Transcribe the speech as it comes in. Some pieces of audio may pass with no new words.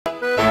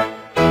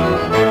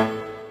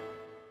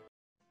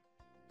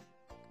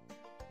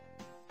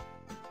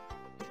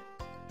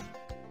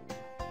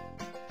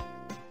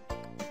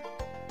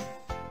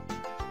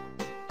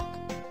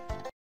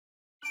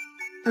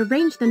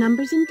Arrange the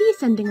numbers in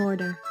descending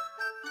order.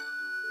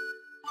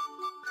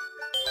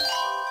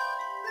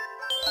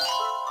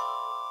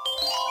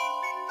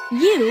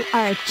 You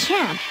are a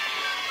champ.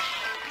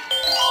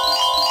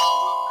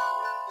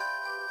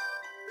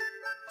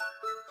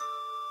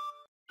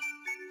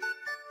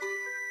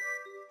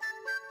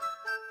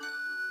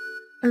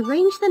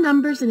 Arrange the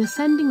numbers in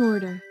ascending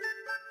order.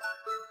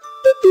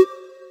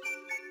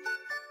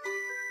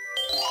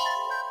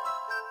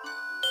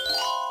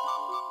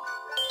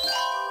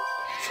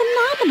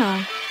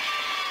 Phenomenal!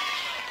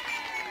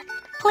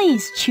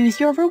 Please choose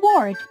your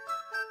reward.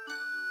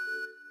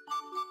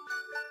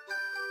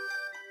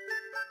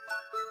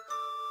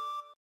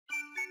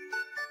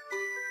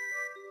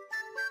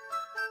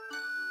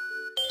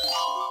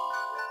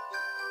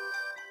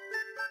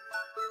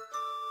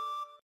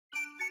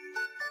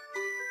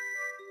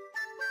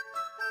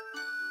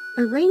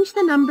 Arrange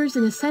the numbers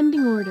in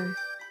ascending order.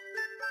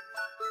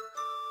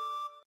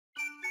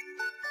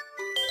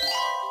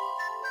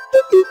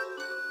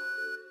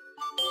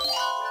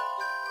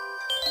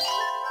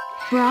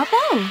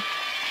 Bravo!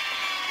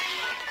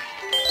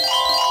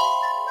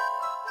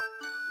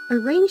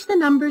 Arrange the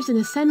numbers in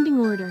ascending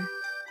order.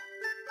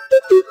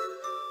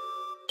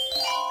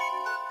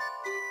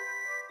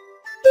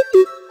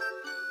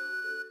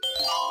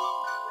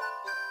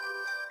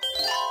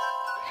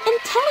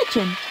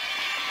 Intelligent!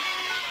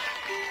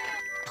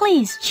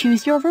 Please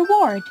choose your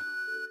reward.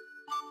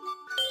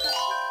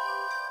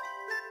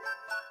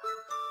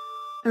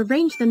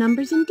 Arrange the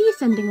numbers in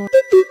descending order.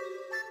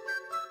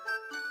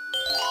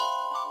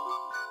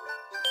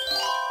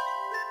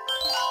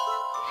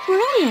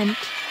 Brilliant!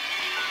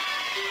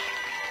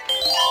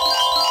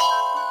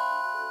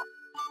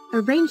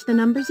 Arrange the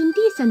numbers in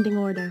descending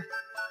order.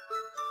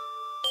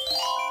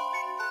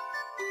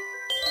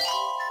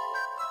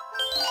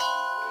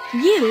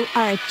 You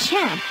are a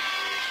champ.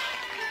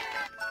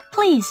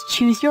 Please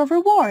choose your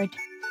reward.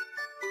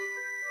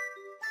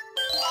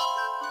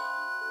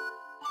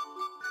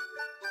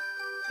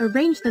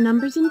 Arrange the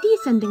numbers in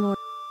descending order.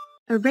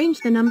 Arrange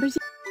the numbers.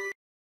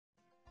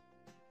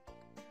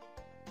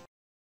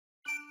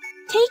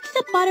 Take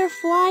the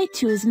butterfly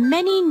to as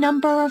many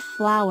number of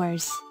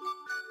flowers.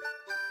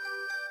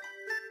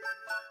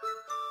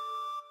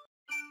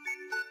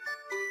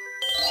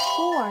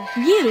 Four.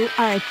 You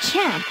are a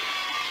champ.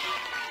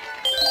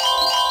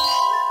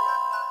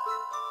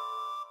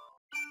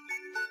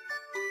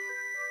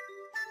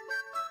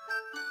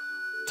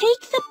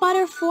 Take the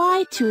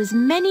butterfly to as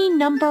many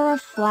number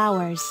of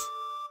flowers.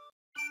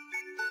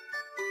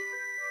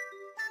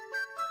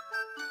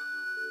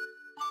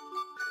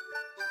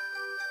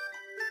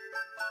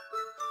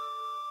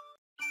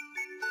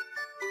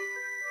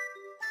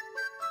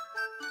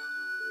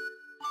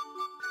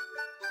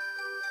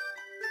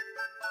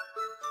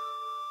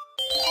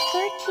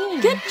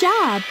 Good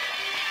job!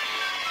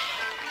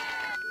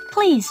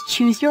 Please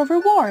choose your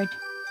reward.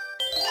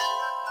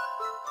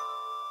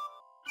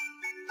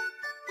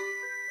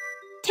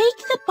 Take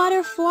the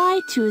butterfly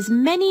to as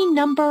many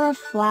number of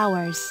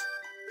flowers.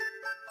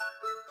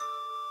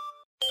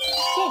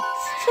 6.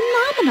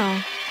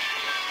 Phenomenal!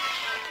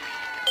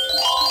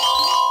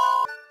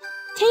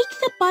 Take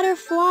the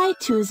butterfly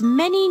to as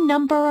many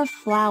number of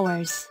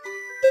flowers.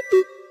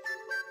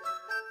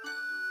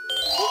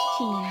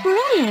 15.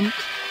 Brilliant!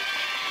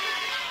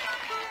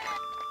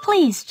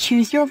 Please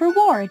choose your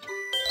reward.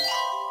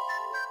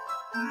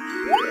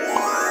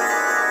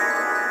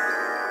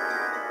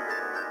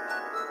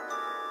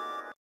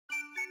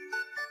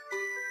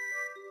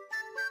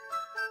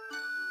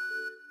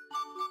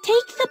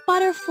 Take the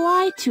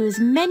butterfly to as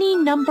many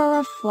number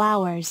of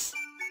flowers.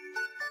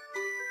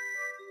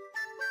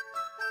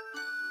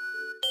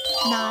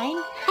 9.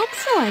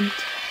 Excellent!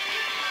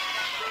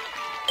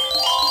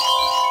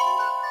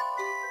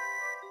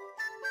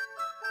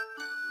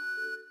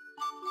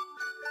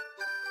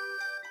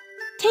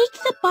 Take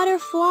the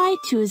butterfly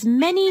to as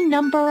many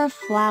number of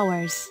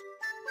flowers.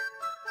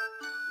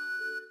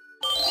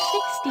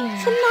 16.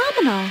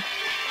 Phenomenal!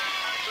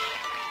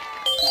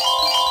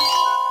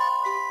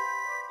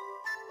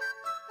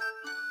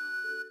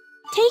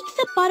 Take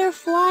the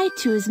butterfly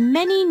to as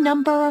many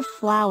number of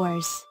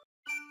flowers.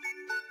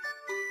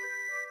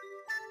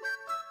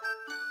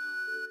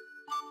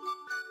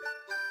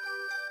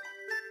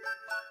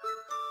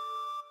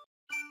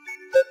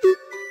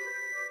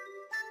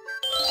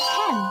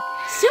 10.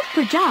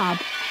 Super job!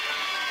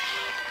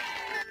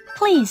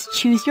 Please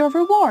choose your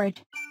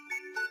reward.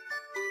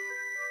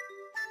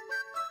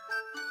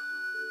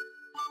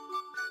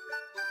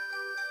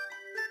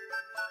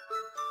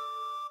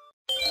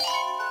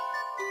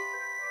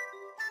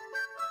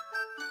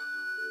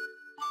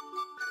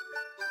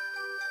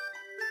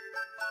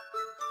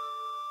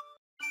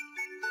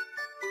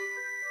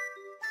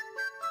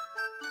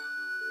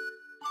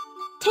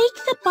 Take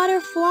the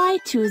butterfly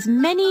to as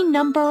many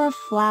number of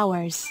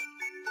flowers.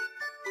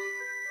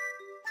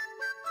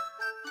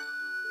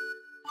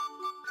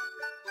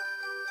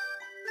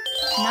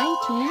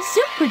 19.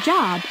 Super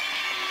job! –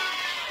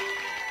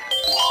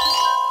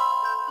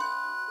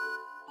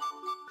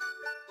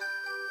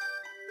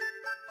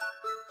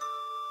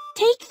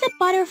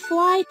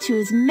 butterfly to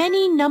as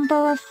many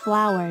number of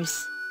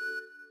flowers.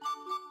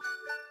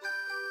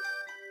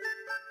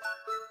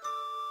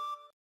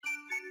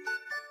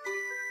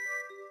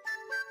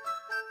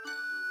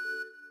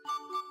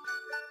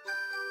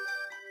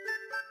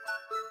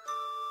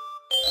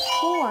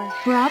 Four.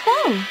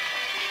 Bravo!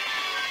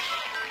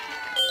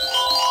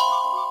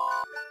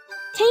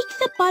 Take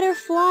the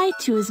butterfly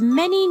to as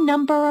many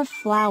number of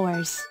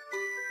flowers.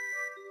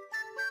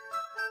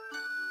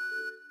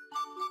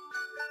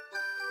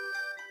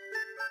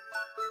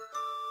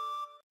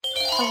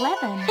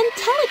 11.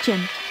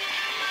 Intelligent.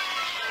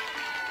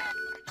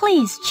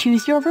 Please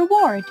choose your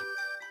reward.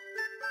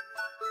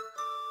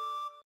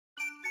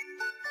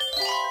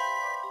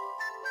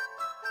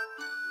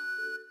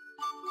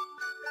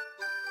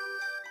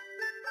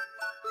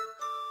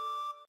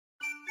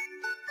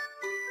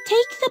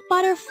 Take the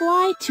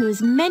butterfly to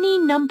as many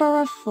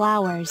number of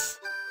flowers.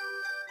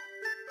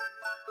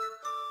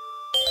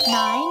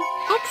 9.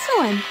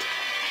 Excellent.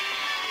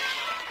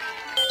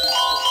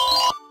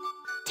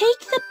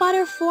 Take the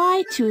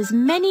butterfly to as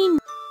many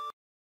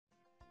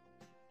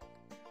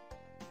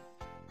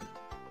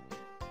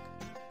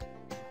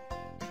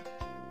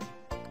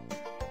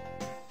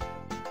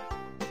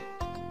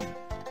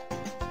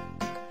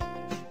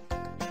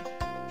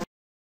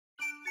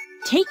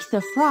Take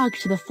the frog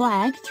to the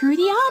flag through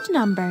the odd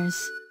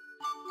numbers.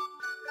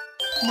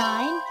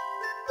 9.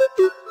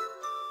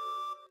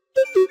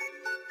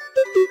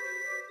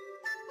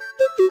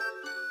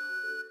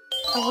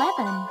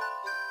 11.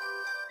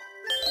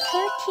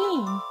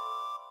 13.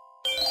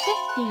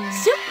 15.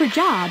 Super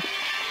job!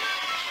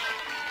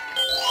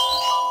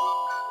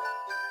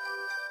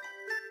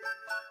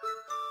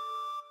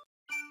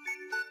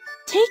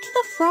 Take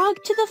the frog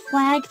to the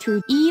flag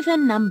through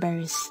even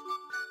numbers.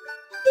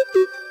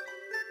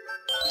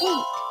 8,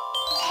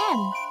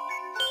 10,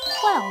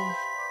 12,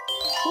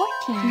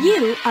 14.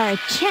 You are a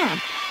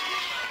champ.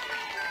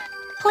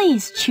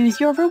 Please choose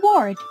your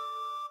reward.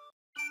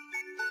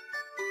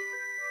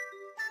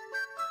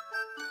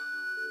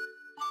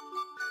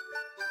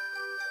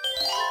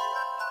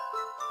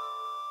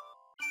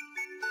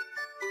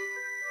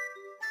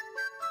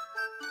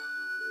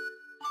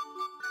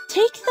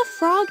 Take the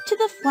frog to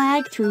the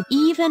flag through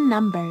even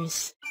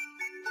numbers.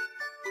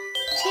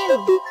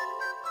 2,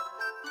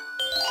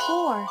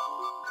 4,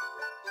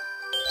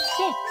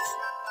 6,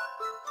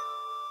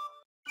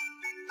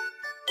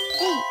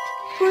 8.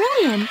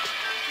 Brilliant!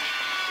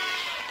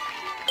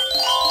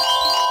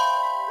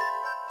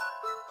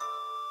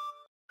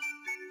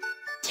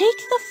 Take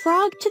the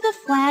frog to the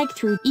flag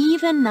through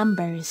even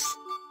numbers.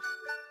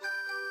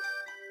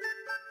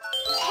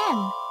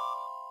 10,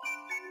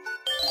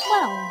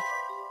 12,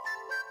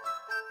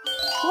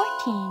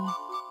 14,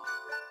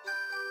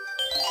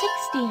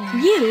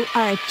 16. You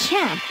are a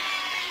champ.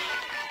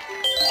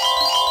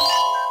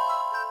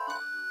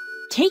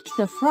 Take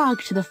the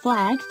frog to the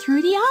flag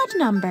through the odd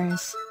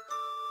numbers.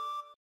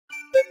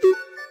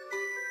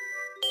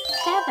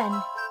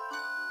 7,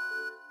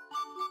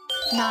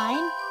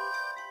 9,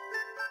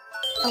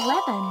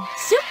 11.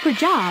 Super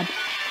job!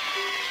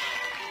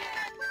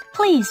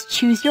 Please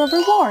choose your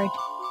reward.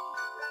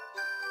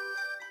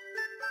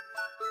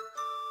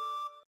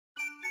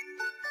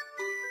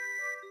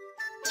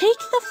 Take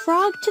the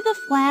frog to the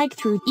flag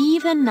through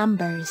even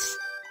numbers.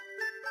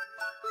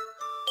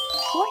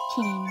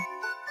 14,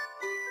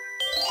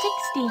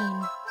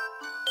 16,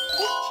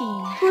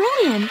 15.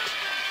 Brilliant!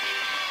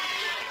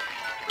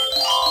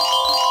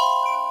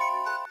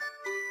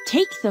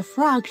 Take the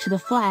frog to the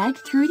flag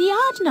through the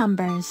odd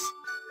numbers.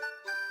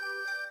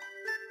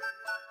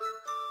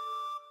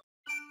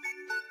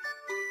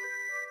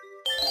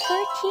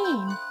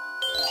 13,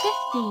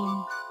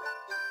 15,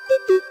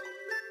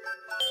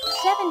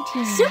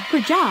 17. Super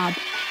job!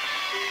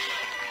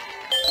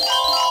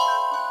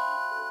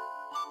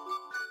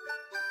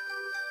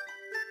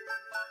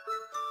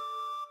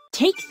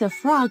 Take the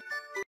frog.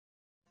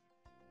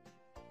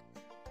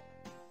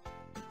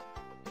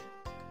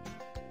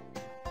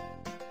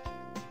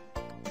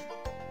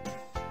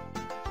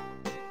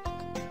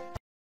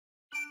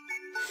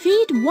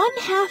 Feed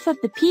 1/2 of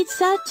the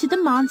pizza to the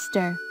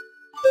monster.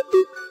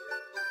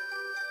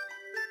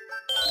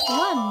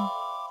 1,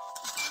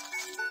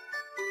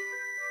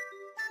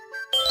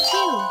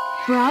 2.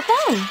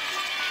 Bravo!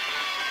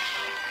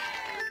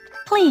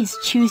 Please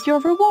choose your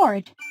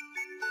reward.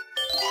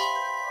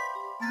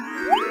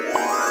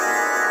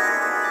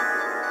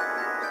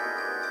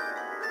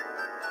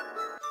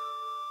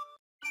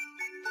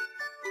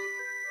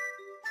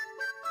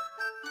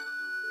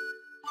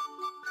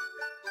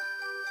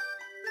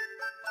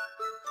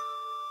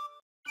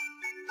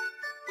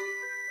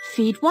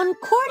 Feed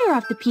 1/4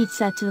 of the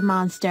pizza to the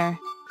monster.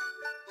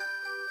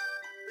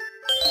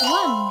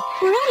 1.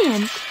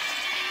 Brilliant!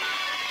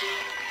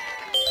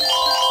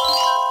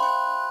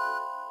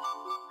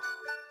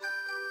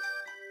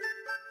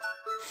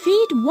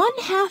 Feed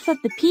 1/2 of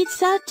the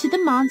pizza to the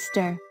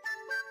monster.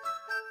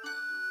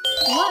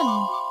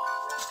 1.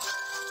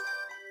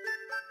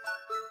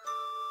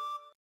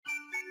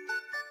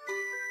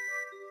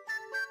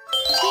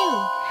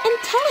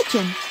 2.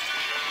 Intelligent.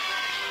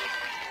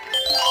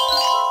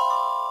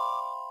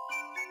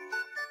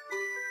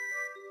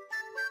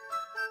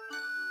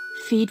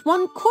 Feed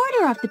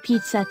 1/4 of the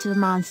pizza to the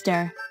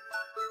monster.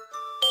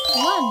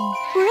 1.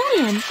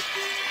 Brilliant.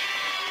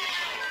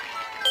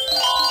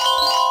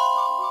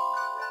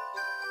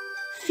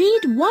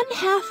 Feed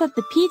 1/2 of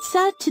the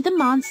pizza to the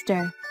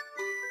monster.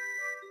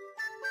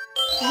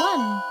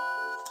 1.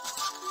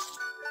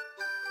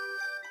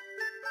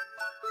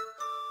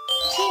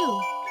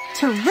 2.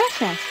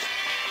 Terrific.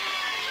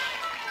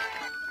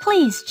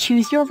 Please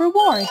choose your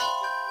reward.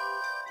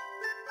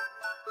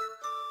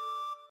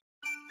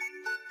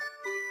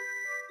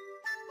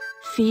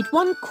 Feed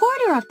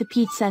 1/4 of the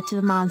pizza to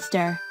the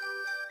monster.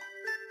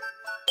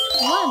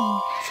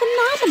 1.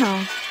 Phenomenal.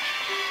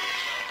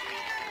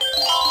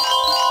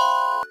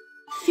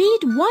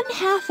 Feed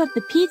 1/2 of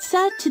the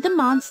pizza to the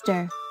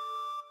monster.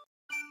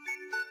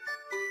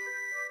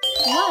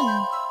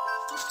 1.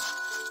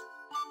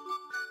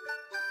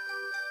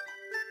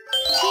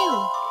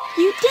 2.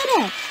 You did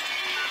it!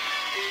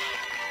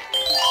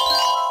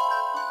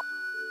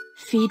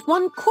 Feed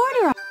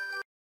 1/4 of...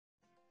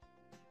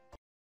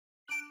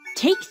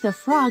 Take the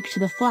frog to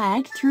the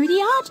flag through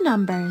the odd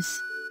numbers.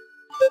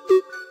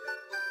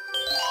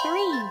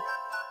 3,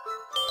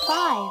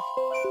 5,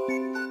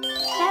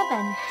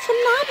 7.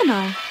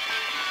 Phenomenal!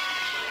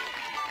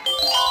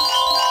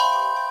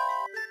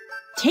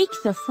 Take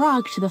the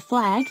frog to the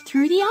flag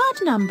through the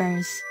odd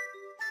numbers.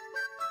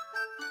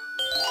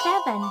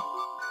 7,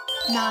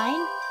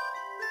 9,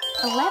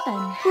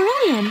 11.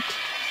 Brilliant!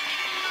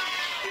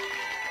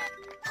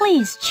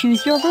 Please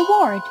choose your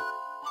reward.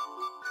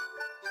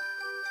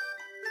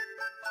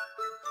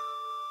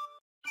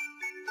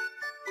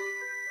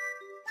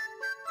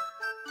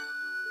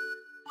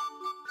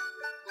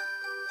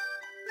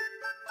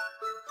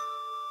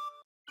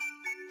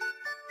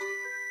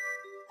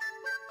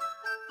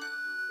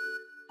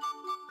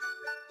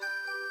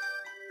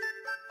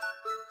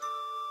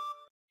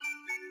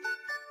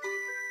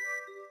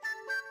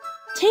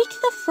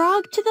 Take the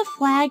frog to the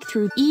flag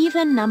through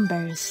even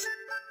numbers.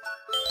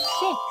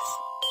 6,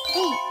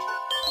 8,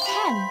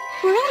 10.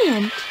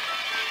 Brilliant!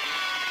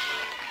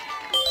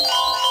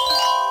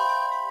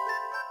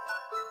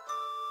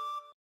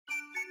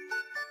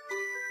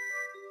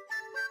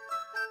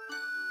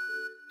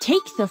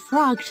 Take the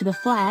frog to the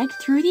flag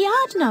through the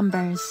odd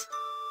numbers.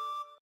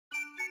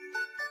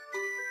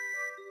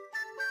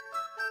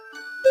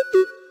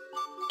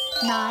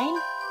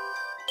 9,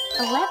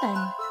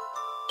 11,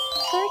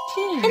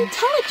 13.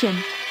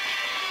 Intelligent.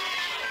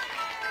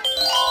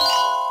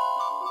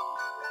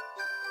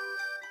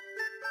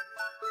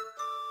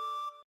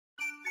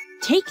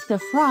 Take the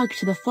frog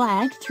to the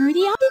flag through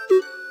the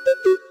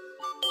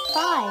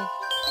 5,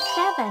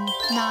 7,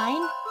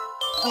 9,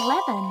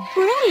 11.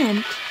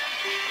 Brilliant.